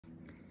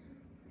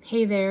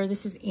Hey there,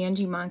 this is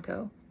Angie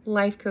Monco,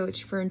 life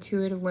coach for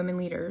intuitive women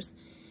leaders.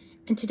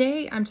 And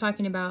today I'm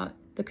talking about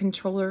the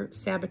controller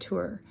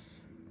saboteur.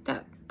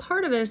 That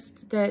part of us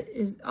that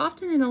is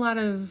often in a lot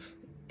of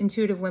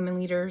intuitive women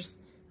leaders,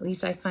 at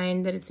least I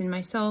find that it's in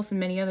myself and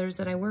many others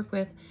that I work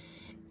with.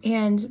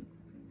 And,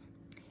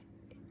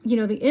 you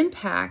know, the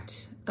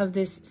impact of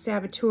this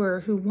saboteur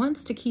who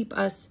wants to keep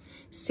us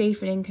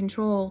safe and in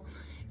control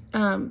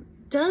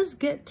does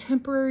get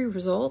temporary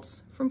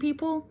results from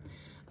people.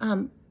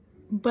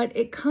 But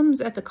it comes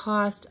at the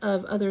cost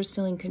of others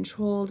feeling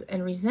controlled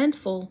and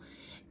resentful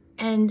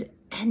and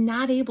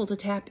not able to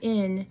tap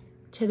in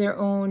to their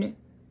own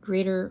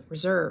greater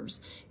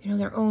reserves,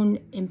 their own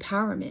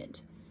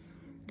empowerment.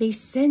 They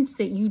sense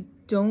that you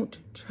don't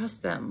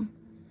trust them.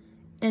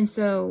 And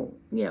so,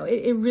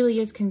 it really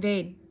is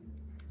conveyed.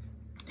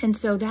 And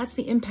so that's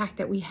the impact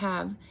that we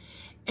have.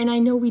 And I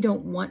know we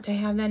don't want to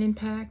have that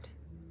impact.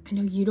 I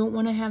know you don't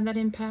want to have that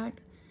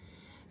impact.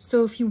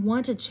 So if you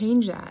want to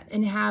change that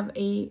and have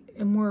a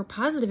more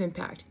positive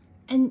impact,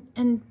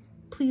 and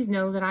please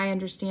know that I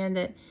understand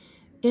that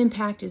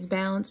impact is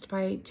balanced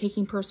by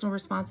taking personal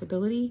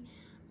responsibility.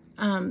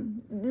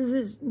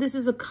 This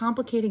is a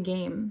complicated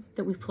game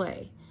that we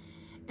play,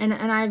 and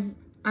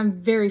I'm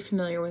very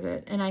familiar with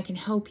it, and I can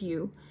help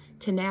you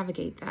to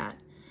navigate that.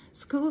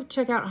 So go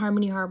check out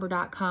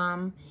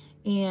harmonyharbor.com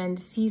and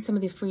see some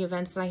of the free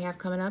events that I have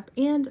coming up,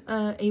 and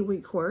a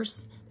 8-week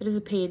course that is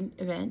a paid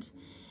event.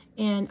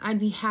 And I'd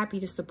be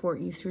happy to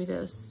support you through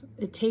this.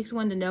 It takes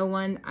one to know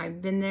one.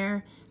 I've been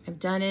there, I've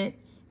done it,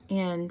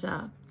 and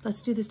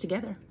let's do this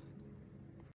together.